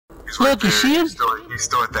He's right Look, you see him? He's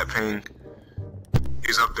still at that ping.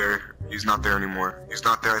 He's up there. He's not there anymore. He's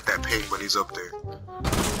not there at that ping, but he's up there.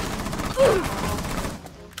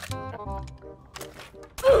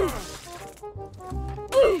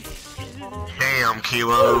 Damn,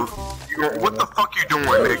 Kilo. What the fuck you doing,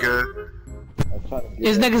 nigga?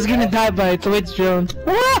 This nigga's gonna die by a Twitch drone. Come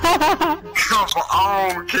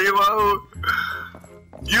on, Kilo.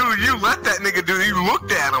 You let that nigga do. You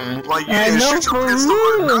looked at him like you didn't shoot your pistol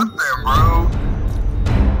or nothing, bro.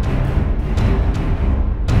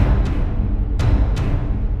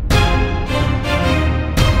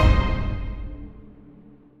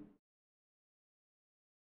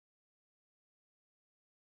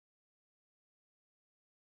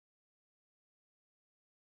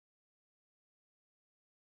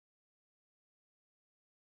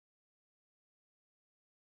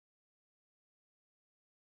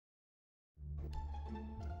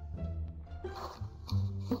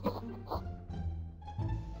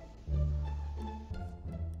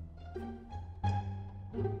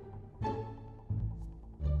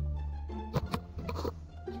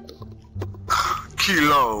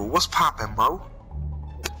 Kilo, what's poppin', bro?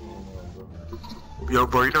 Yo,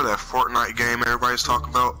 bro, you know that Fortnite game everybody's talking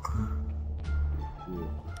about?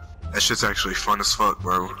 That shit's actually fun as fuck,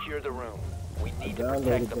 bro. Secure the room. We need to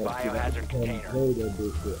protect the biohazard container.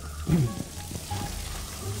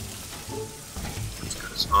 It's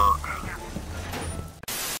good as fuck.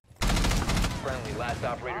 Friendly, last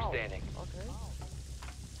operator standing.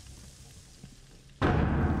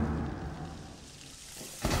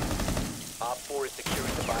 Op 4 is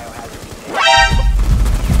securing the biohazard container.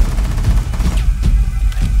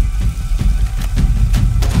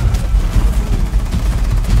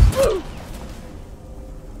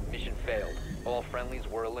 Mission failed. All friendlies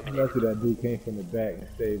were eliminated. Lucky that dude came from the back and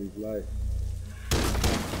saved his life.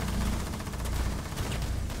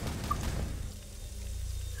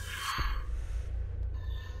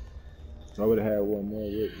 I would have had one more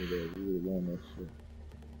with me there. We would have won that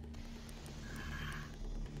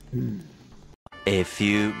shit. A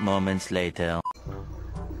few moments later.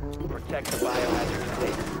 Protect the biohazard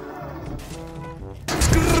container.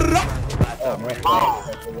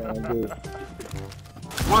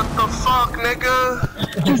 What the fuck, nigga?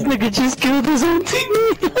 This nigga just killed his own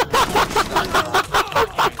teammate.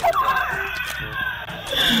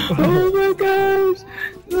 Oh my gosh.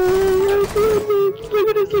 Oh my goodness. Look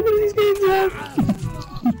at these games out.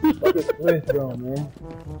 Look at Twitch drone, man.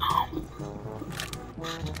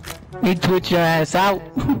 You twitch your ass out.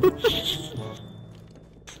 I'm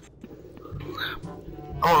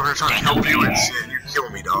over here trying to help you and shit. You kill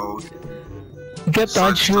me, dog. Kept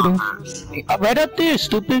on shooting. Right up there,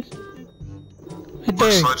 stupid. Right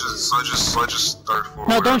there. Sledge's third floor.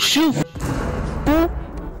 No, don't shoot.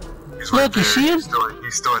 He's Look, you see him?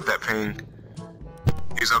 He's still at that ping.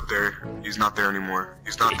 He's up there. He's not there anymore.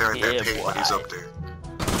 He's not there at that ping, but he's up there.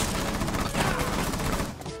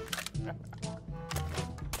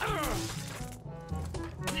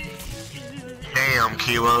 Damn,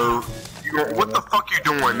 Kilo. What the fuck you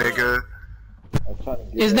doing, nigga?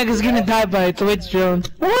 This nigga's gonna die by a Twitch drone.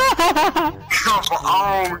 Come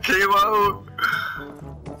on, Kilo.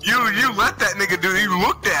 You let that nigga do. You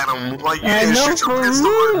looked at him like you didn't shoot your pistol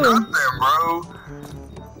or nothing, bro.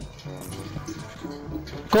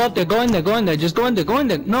 Go up there, go in there, just go in there,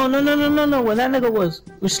 No, where that nigga was,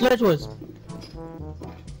 where Sledge was.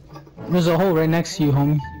 There's a hole right next to you,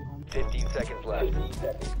 homie. 15 seconds left.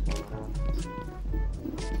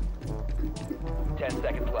 10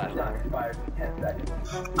 seconds left. 10 seconds.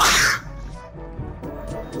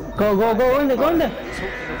 Go in there.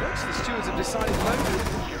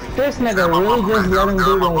 This nigga really just let him do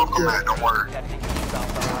that shit. Don't worry.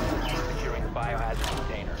 Securing the biohazard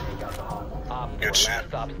container. Op 4 Good shit. last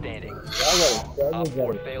stop standing. Op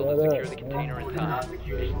 4 failed to secure the container in time.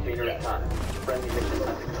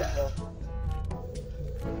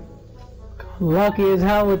 Lucky as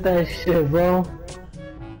hell with that shit, bro.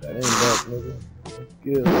 That ain't that, nigga. That's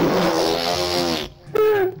good.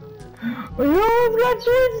 We almost got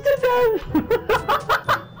changed to death.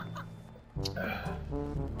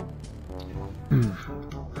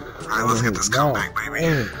 Alright, let's get this comeback, baby.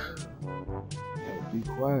 Hey. Be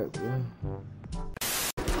quiet, bro.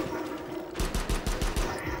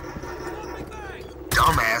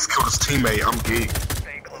 Dumbass killed his teammate. I'm geek.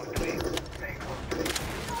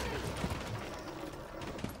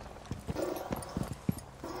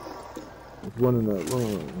 There's one in that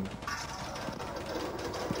room.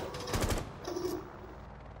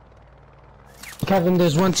 Kevin,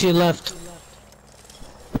 there's one to your left.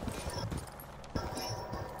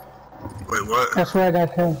 Wait, what? That's where I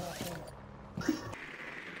got killed.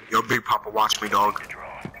 Yo, Big Papa, watch me, dog.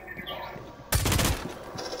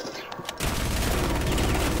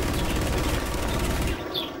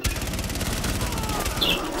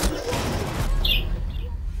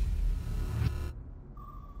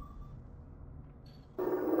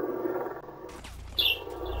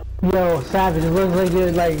 Yo, Savage, it looks like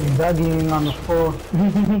you're like bugging on the floor.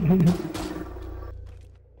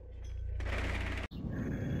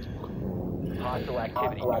 Hostile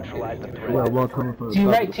activity. Neutralize the threat. Yeah, one coming from the To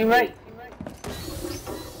your top. right, to your right.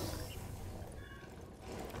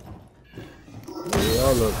 They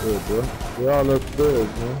all look good, bro. They all look good,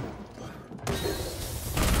 man.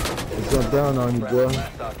 They jump down on you, boy.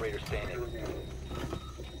 Last operator standing.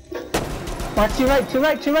 Watch to your right, to your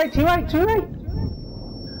right, to your right, to your right, to your right.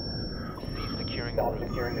 Cease securing the room.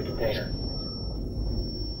 Securing the container.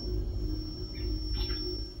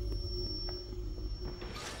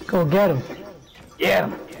 Go get him.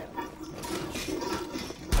 Yeah.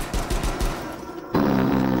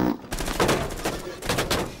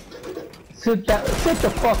 Sit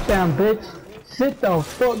the fuck down, bitch. Sit the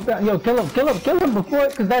fuck down. Yo, kill him before,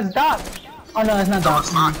 cause that's Doc. Oh no, that's not No, Doc.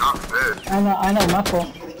 it's not. I'm dead. I know, my fault.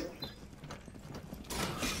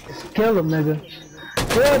 Just kill him, nigga.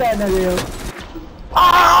 Kill that nigga, yo.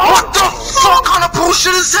 What the fuck kind of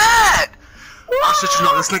bullshit is that? I shit you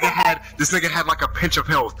know, this nigga had like a pinch of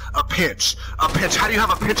health. A pinch. How do you have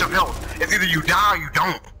a pinch of health? It's either you die or you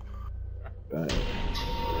don't.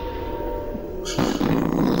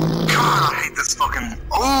 God, I hate this fucking.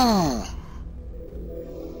 Ooh.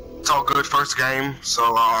 It's all good. First game,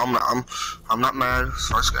 so I'm not mad. It's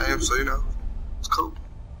first game, so you know, it's cool.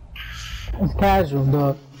 It's casual,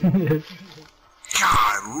 dog. Golly,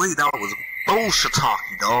 that was bullshit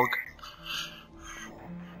talky, dog.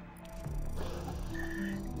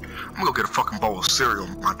 I'm gonna go get a fucking bowl of cereal,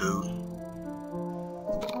 my dude.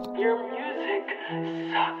 Your music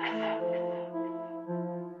sucks.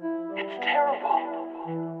 It's terrible.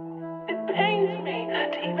 It pains me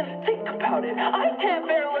to even think about it. I can't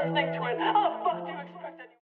bear listening to it. Oh, fuck.